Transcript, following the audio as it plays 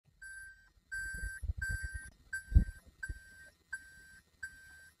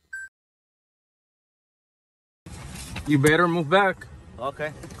You better move back.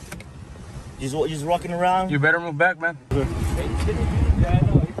 Okay. Just walking around. You better move back, man.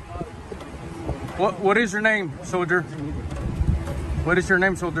 What is your name, soldier? What is your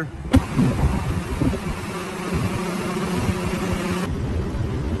name, soldier?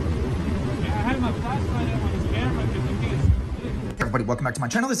 Everybody, welcome back to my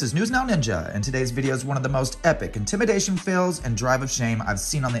channel. This is News Now Ninja, and today's video is one of the most epic intimidation fails and drive of shame I've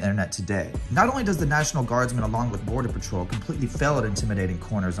seen on the internet today. Not only does the National Guardsman along with Border Patrol completely fail at intimidating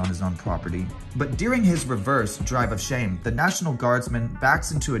corners on his own property, but during his reverse drive of shame, the National Guardsman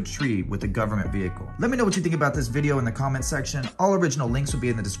backs into a tree with a government vehicle. Let me know what you think about this video in the comment section. All original links will be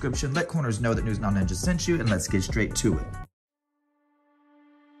in the description. Let corners know that News Now Ninja sent you, and let's get straight to it.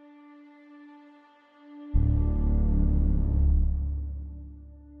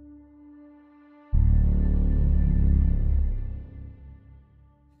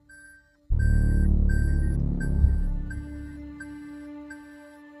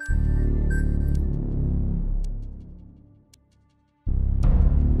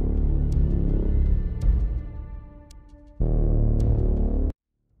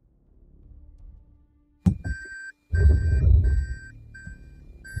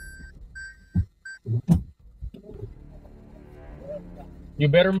 You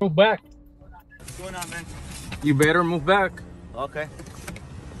better move back. What's going on, man? You better move back. Okay.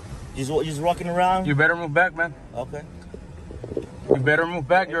 Just walking around. You better move back, man. Okay. You better move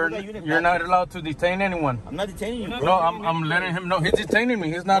back. Hey, You're not allowed to detain anyone. I'm not detaining you. No, I'm letting him know. He's detaining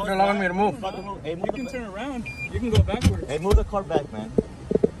me. He's not allowing me to move. Hey, You can turn around. You can go backwards. Hey, move the car back, man.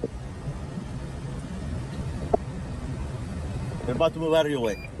 They're about to move out of your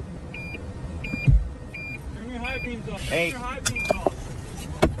way. Turn your high beams off. Hey. Turn your high beams off.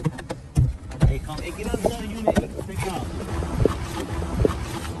 Hey, come. Hey, get on the other unit. Pick up.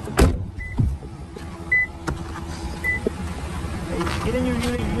 Hey, get in your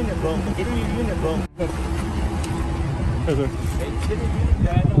unit, bro. Get in your unit, bro. Hey, get in your unit.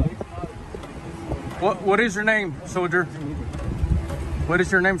 Yeah, I know. What is your name, soldier? What is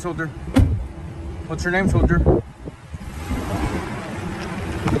your name, soldier? What's your name, soldier?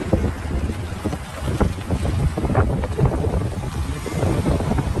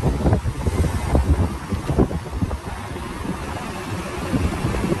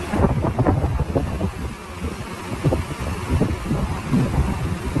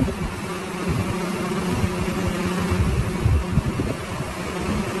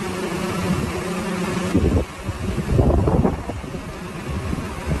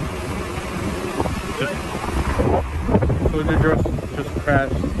 Soldier just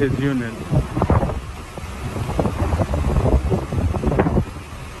crashed his unit.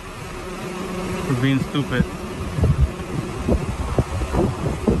 For being stupid.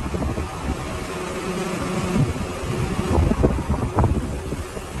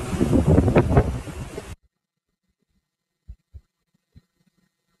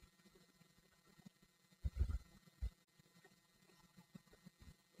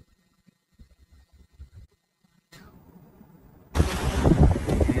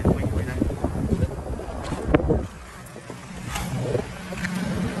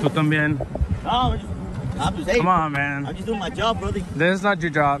 Tú también. No, hey, Come on, man. I'm just doing my job, brother. This is not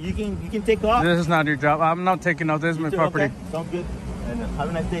your job. You can take off. This is not your job. I'm not taking off. This is my property. Okay, sounds good. And have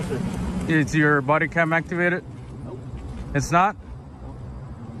a nice day, sir. Is your body cam activated? It's not?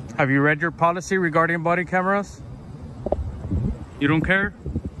 Have you read your policy regarding body cameras? You don't care?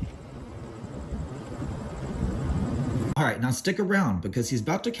 Alright, now stick around because he's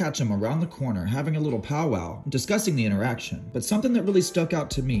about to catch him around the corner having a little powwow, discussing the interaction. But something that really stuck out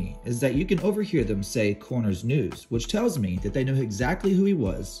to me is that you can overhear them say Corners News, which tells me that they knew exactly who he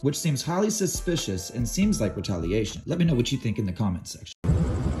was, which seems highly suspicious and seems like retaliation. Let me know what you think in the comments section.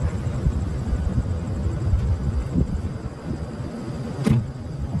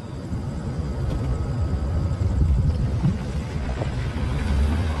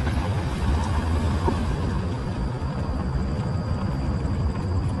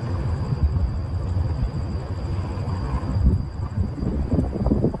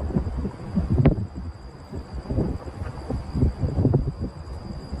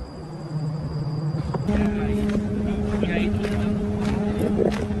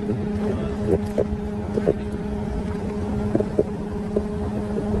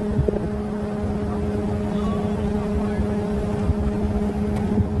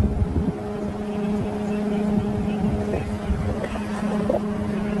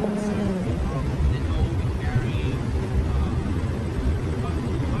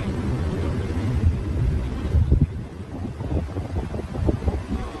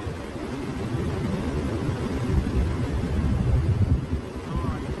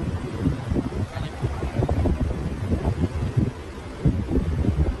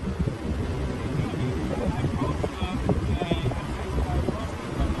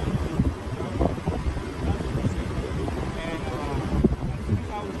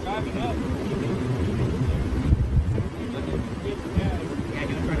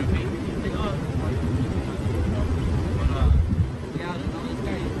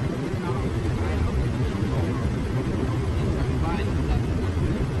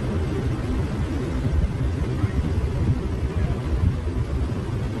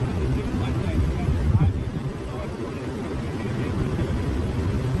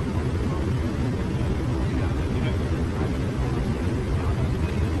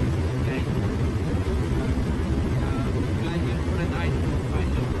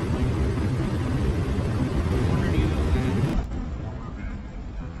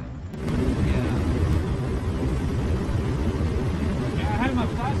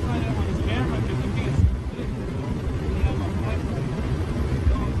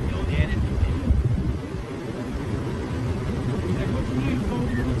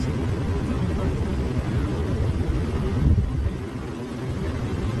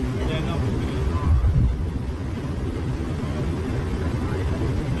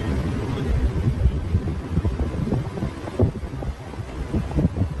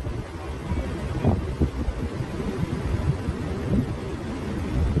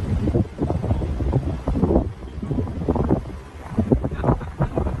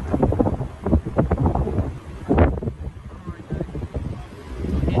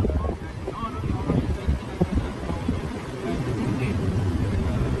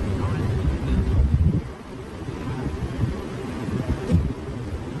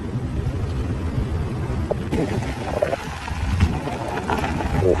 unit.